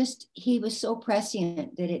 but it's just, he was so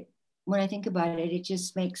prescient that when I think about it, it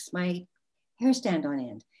just makes my hair stand on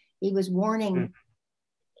end. He was warning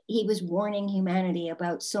humanity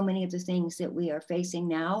about so many of the things that we are facing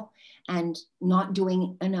now and not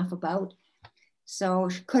doing enough about. So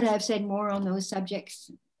could I have said more on those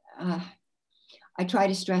subjects? I try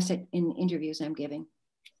to stress it in interviews I'm giving.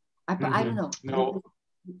 I don't know. No,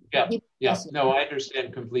 yeah, no, I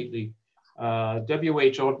understand completely.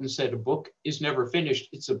 W.H. Auden said a book is never finished,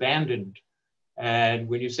 it's abandoned. And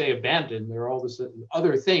when you say abandoned, there are all these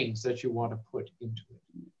other things that you want to put into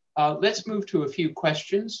it. Let's move to a few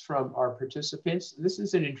questions from our participants. This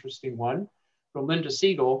is an interesting one from Linda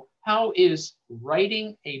Siegel. How is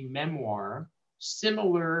writing a memoir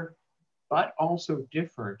similar but also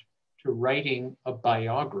different to writing a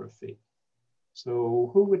biography? So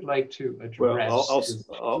who would like to address?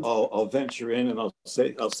 Well, I'll venture in and I'll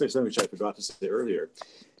say something which I forgot to say earlier.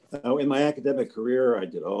 In my academic career, I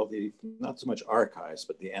did all the, not so much archives,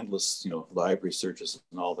 but the endless, library searches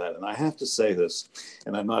and all that. And I have to say this,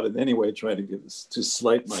 and I'm not in any way trying to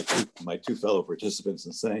slight my two fellow participants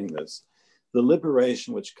in saying this, the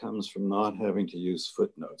liberation which comes from not having to use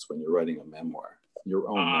footnotes when you're writing a memoir, your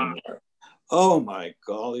own memoir. Oh my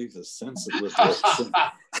golly, the sense of liberation.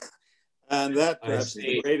 And that perhaps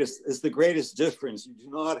is the greatest difference. You do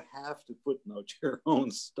not have to footnote your own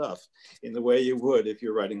stuff in the way you would if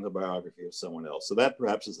you're writing the biography of someone else. So that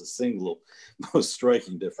perhaps is the single most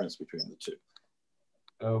striking difference between the two.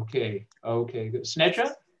 Okay, good.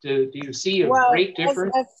 Sneža, do you see a great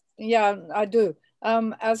difference? Yeah, I do.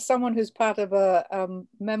 As someone who's part of a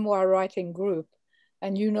memoir writing group,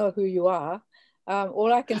 and you know who you are,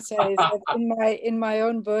 all I can say is that in my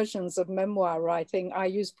own versions of memoir writing, I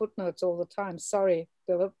use footnotes all the time. Sorry,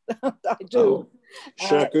 Philip, I do.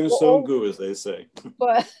 Chacun son goût, as they say.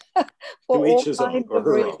 For to each his own, or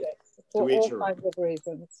her own. For all kinds of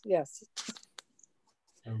reasons, yes.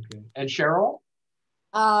 Okay, and Cheryl?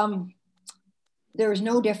 There is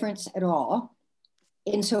no difference at all,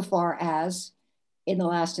 insofar as, in the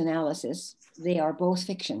last analysis, they are both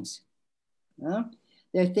fictions.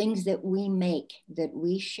 They're things that we make, that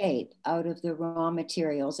we shape out of the raw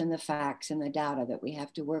materials and the facts and the data that we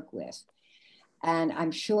have to work with. And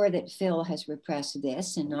I'm sure that Phil has repressed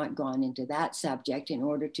this and not gone into that subject in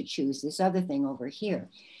order to choose this other thing over here.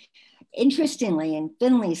 Interestingly, in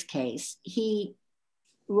Finley's case, he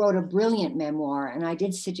wrote a brilliant memoir, and I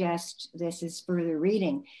did suggest this as further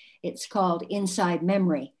reading. It's called Inside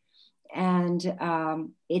Memory. And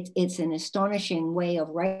it's an astonishing way of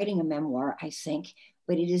writing a memoir, I think,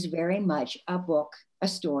 but it is very much a book, a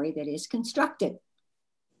story that is constructed.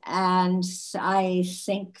 And I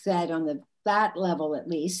think that on that level, at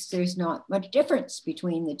least, there's not much difference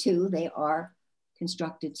between the two. They are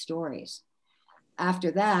constructed stories.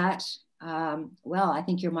 After that, well, I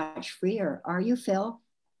think you're much freer. Are you, Phil,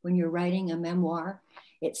 when you're writing a memoir?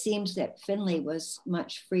 It seems that Finley was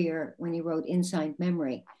much freer when he wrote Inside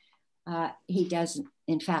Memory. He does,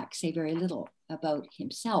 in fact, say very little about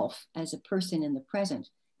himself as a person in the present,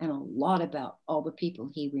 and a lot about all the people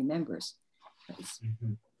he remembers.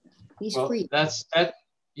 He's free.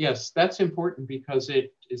 Yes, that's important, because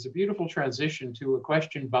it is a beautiful transition to a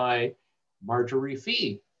question by Marjorie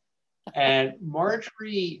Fee. And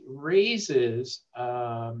Marjorie raises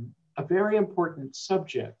a very important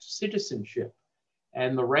subject, citizenship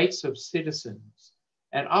and the rights of citizens.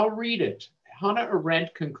 And I'll read it. Hannah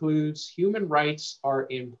Arendt concludes, human rights are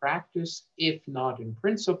in practice, if not in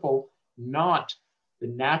principle, not the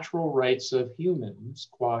natural rights of humans,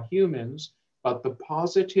 qua humans, but the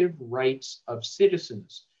positive rights of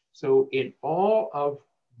citizens. So in all of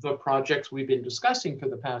the projects we've been discussing for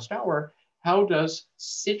the past hour, how does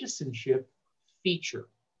citizenship feature?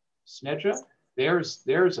 Sneža,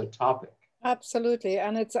 there's a topic. Absolutely,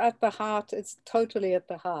 and it's at the heart, it's totally at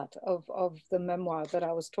the heart of the memoir that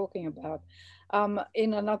I was talking about.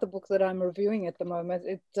 In another book that I'm reviewing at the moment,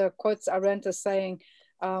 it quotes Arendt as saying,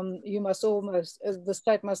 the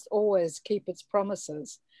state must always keep its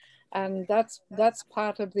promises. And that's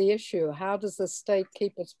part of the issue. How does the state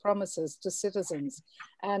keep its promises to citizens?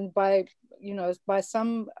 And by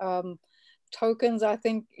some tokens, I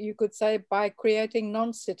think you could say, by creating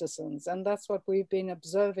non-citizens. And that's what we've been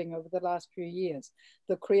observing over the last few years,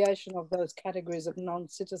 the creation of those categories of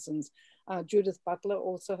non-citizens. Judith Butler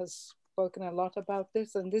also has spoken a lot about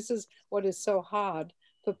this. And this is what is so hard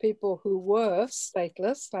for people who were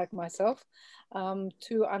stateless, like myself,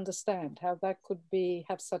 to understand how that could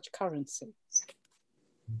have such currency.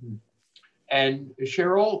 Mm-hmm. And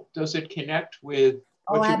Cheryl, does it connect with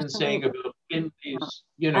what you've been saying about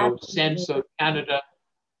Finley's, sense of Canada,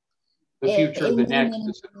 the future of the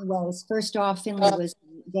next? Ways. First off, Finley was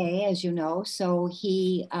gay, as you know, so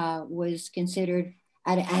he was considered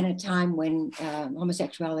at a time when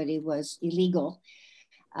homosexuality was illegal.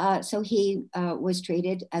 So he was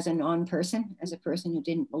treated as a non-person, as a person who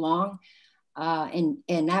didn't belong. And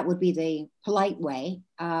that would be the polite way,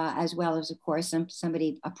 as well as, of course,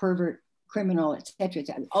 a pervert, criminal, etc.,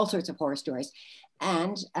 all sorts of horror stories.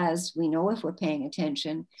 And as we know, if we're paying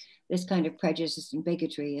attention, this kind of prejudice and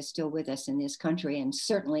bigotry is still with us in this country and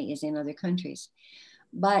certainly is in other countries.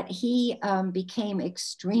 But he became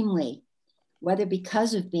extremely, whether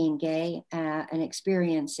because of being gay and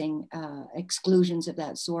experiencing exclusions of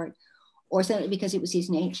that sort, or simply because it was his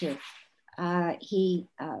nature, he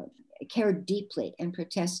cared deeply and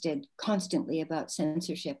protested constantly about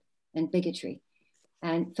censorship and bigotry,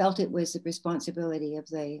 and felt it was the responsibility of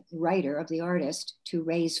the writer, of the artist, to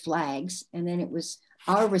raise flags. And then it was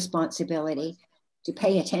our responsibility to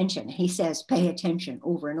pay attention. He says, pay attention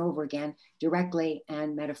over and over again, directly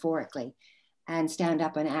and metaphorically, and stand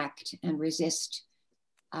up and act and resist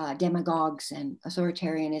demagogues and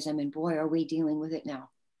authoritarianism. And boy, are we dealing with it now.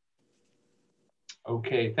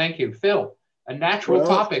 Okay, thank you. Phil, a natural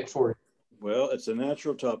topic for you. Well, it's a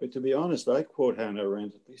natural topic. To be honest, I quote Hannah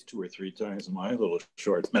Arendt at least 2 or 3 times in my little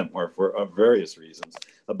short memoir for various reasons.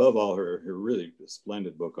 Above all, her really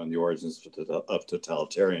splendid book on the origins of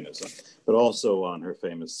totalitarianism, but also on her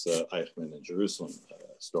famous Eichmann in Jerusalem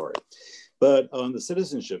story. But on the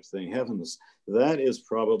citizenship thing, heavens, that is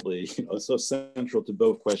probably so central to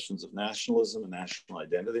both questions of nationalism and national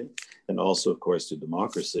identity, and also, of course, to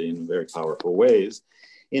democracy in very powerful ways.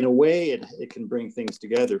 In a way, it can bring things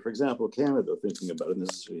together. For example, Canada, thinking about it, and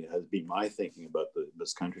this has been my thinking about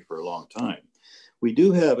this country for a long time. We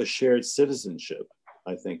do have a shared citizenship,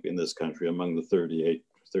 I think, in this country among the 38,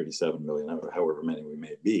 37 million, however many we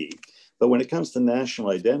may be. But when it comes to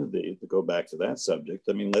national identity, to go back to that subject,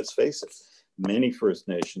 I mean, let's face it, many First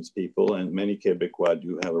Nations people and many Quebecois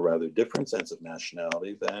do have a rather different sense of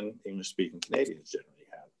nationality than English-speaking Canadians generally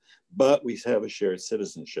have. But we have a shared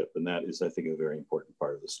citizenship, and that is, I think, a very important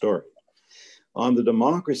part of the story. On the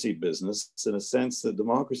democracy business, in a sense, the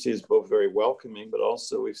democracy is both very welcoming, but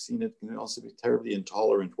also we've seen it can also be terribly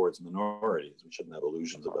intolerant towards minorities. We shouldn't have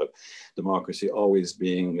illusions about democracy always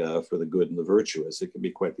being for the good and the virtuous. It can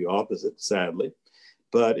be quite the opposite, sadly.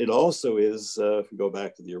 But it also is, if we go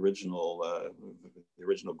back to the original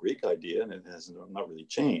Greek idea, and it has not really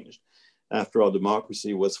changed. After all,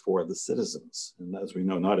 democracy was for the citizens. And as we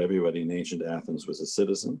know, not everybody in ancient Athens was a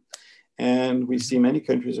citizen. And we see many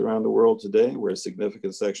countries around the world today where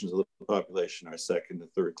significant sections of the population are second and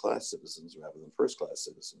third class citizens rather than first class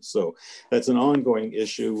citizens. So that's an ongoing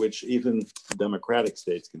issue which even democratic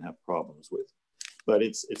states can have problems with. But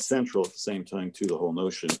it's central at the same time to the whole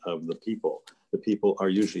notion of the people. The people are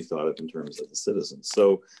usually thought of in terms of the citizens.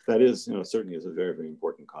 So that is, certainly is a very, very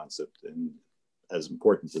important concept, and as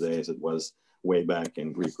important today as it was way back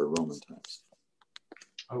in Greek or Roman times.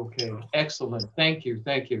 Okay, excellent. Thank you.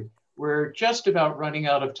 Thank you. We're just about running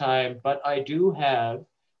out of time, but I do have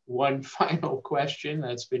one final question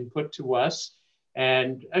that's been put to us,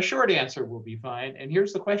 and a short answer will be fine. And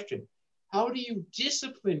here's the question. How do you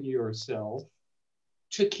discipline yourself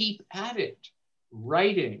to keep at it?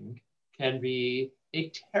 Writing can be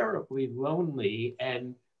a terribly lonely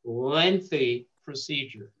and lengthy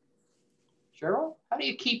procedure. Cheryl, how do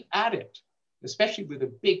you keep at it, especially with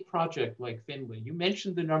a big project like Finley? You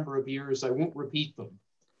mentioned the number of years, I won't repeat them,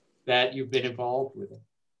 that you've been involved with it.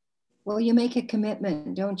 Well, you make a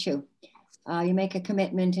commitment, don't you? You make a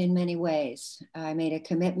commitment in many ways. I made a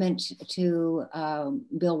commitment to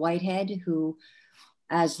Bill Whitehead, who,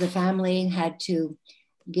 as the family had to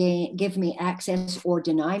give me access or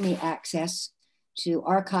deny me access to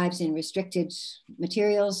archives and restricted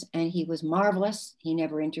materials, and he was marvelous. He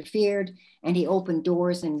never interfered, and he opened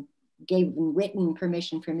doors and gave written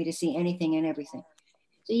permission for me to see anything and everything.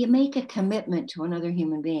 So you make a commitment to another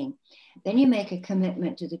human being. Then you make a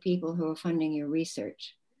commitment to the people who are funding your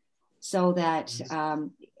research, so that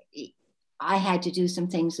I had to do some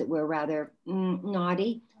things that were rather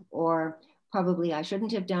naughty, or probably I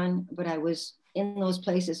shouldn't have done, but I was in those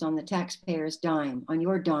places on the taxpayer's dime, on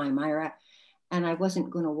your dime, Ira, and I wasn't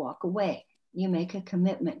going to walk away. You make a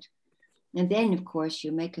commitment. And then, of course,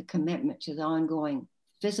 you make a commitment to the ongoing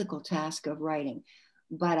physical task of writing.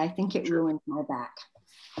 But I think it ruined my back.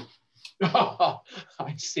 Oh,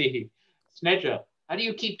 I see. Sneja, how do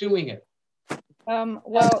you keep doing it?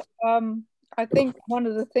 I think one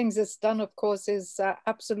of the things it's done, of course, is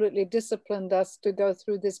absolutely disciplined us to go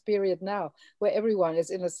through this period now, where everyone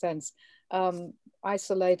is, in a sense,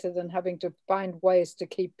 isolated and having to find ways to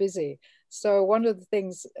keep busy. So one of the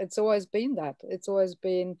things, it's always been that. It's always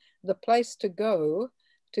been the place to go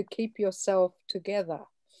to keep yourself together.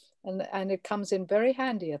 And it comes in very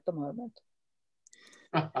handy at the moment.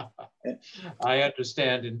 I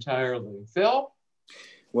understand entirely. Phil?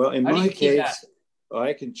 Well, in my case,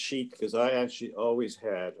 I can cheat because I actually always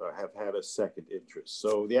had or have had a second interest.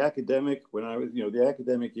 So the academic, when I was, the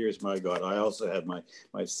academic years, my God, I also had my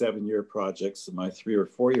 7-year projects and my 3 or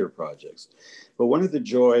 4-year projects. But one of the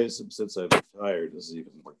joys, since I've retired, this is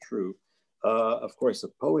even more true, of course,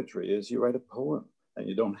 of poetry is you write a poem and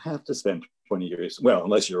you don't have to spend 20 years, well,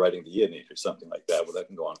 unless you're writing the Aeneid or something like that, well, that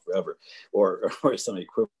can go on forever, or some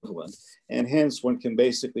equivalent. And hence one can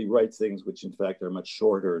basically write things which in fact are much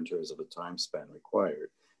shorter in terms of the time span required.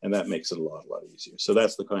 And that makes it a lot easier. So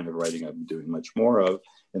that's the kind of writing I've been doing much more of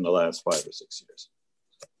in the last 5 or 6 years.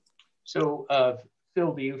 So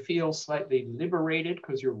Phil, do you feel slightly liberated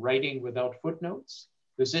because you're writing without footnotes?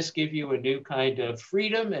 Does this give you a new kind of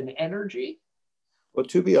freedom and energy? Well,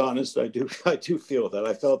 to be honest, I do feel that.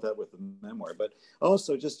 I felt that with the memoir, but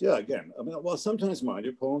also just, yeah, again, I mean, well, sometimes, mind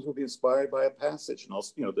you, poems will be inspired by a passage, and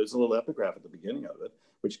also, there's a little epigraph at the beginning of it,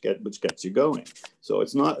 which gets you going. So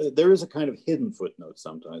it's not, there is a kind of hidden footnote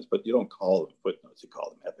sometimes, but you don't call them footnotes, you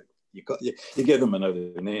call them epic. You give them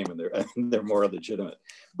another name, and they're more legitimate.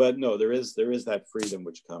 But no, there is that freedom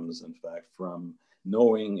which comes, in fact, from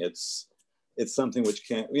knowing it's something which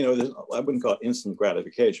can, I wouldn't call it instant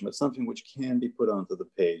gratification, but something which can be put onto the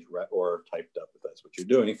page or typed up, if that's what you're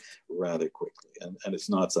doing, rather quickly. And it's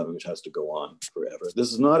not something which has to go on forever.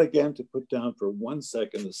 This is not, again, to put down for 1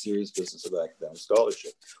 second the serious business of academic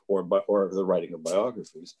scholarship or the writing of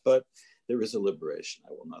biographies, but there is a liberation.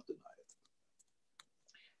 I will not deny it.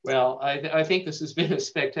 Well, I think this has been a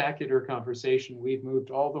spectacular conversation. We've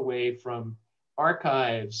moved all the way from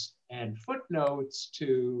archives and footnotes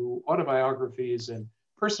to autobiographies and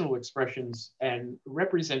personal expressions and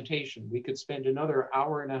representation. We could spend another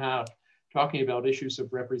 1.5 hours talking about issues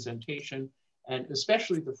of representation, and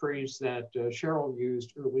especially the phrase that Cheryl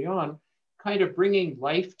used early on, kind of bringing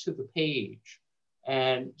life to the page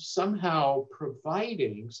and somehow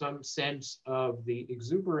providing some sense of the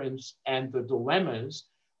exuberance and the dilemmas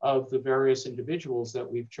of the various individuals that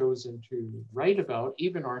we've chosen to write about,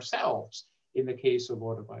 even ourselves, in the case of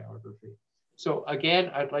autobiography. So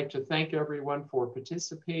again, I'd like to thank everyone for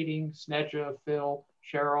participating. Sneja, Phil,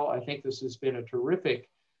 Cheryl, I think this has been a terrific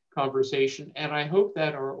conversation, and I hope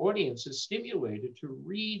that our audience is stimulated to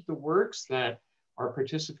read the works that our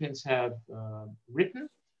participants have written,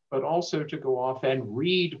 but also to go off and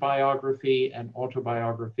read biography and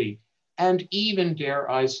autobiography, and even,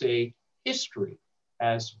 dare I say, history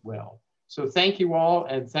as well. So thank you all,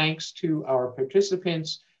 and thanks to our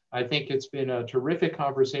participants. I think it's been a terrific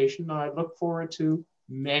conversation. I look forward to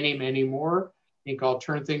many, many more. I think I'll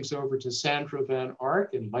turn things over to Sandra Van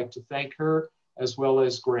Ark and like to thank her as well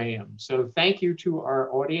as Graham. So thank you to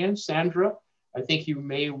our audience. Sandra, I think you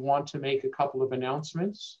may want to make a couple of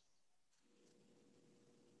announcements.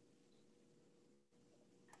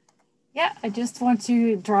 Yeah, I just want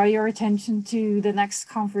to draw your attention to the next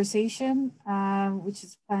conversation, which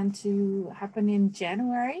is planned to happen in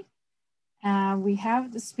January. We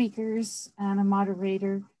have the speakers and a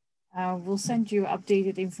moderator. We'll send you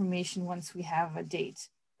updated information once we have a date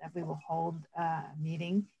that we will hold a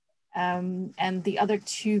meeting. And the other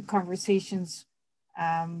 2 conversations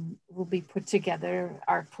will be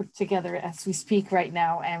are put together as we speak right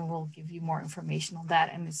now, and we'll give you more information on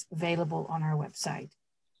that, and it's available on our website.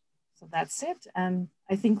 So that's it. And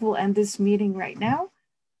I think we'll end this meeting right now.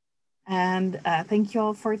 And thank you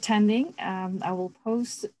all for attending. I will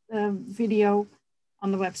post the video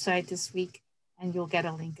on the website this week, and you'll get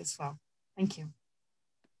a link as well. Thank you.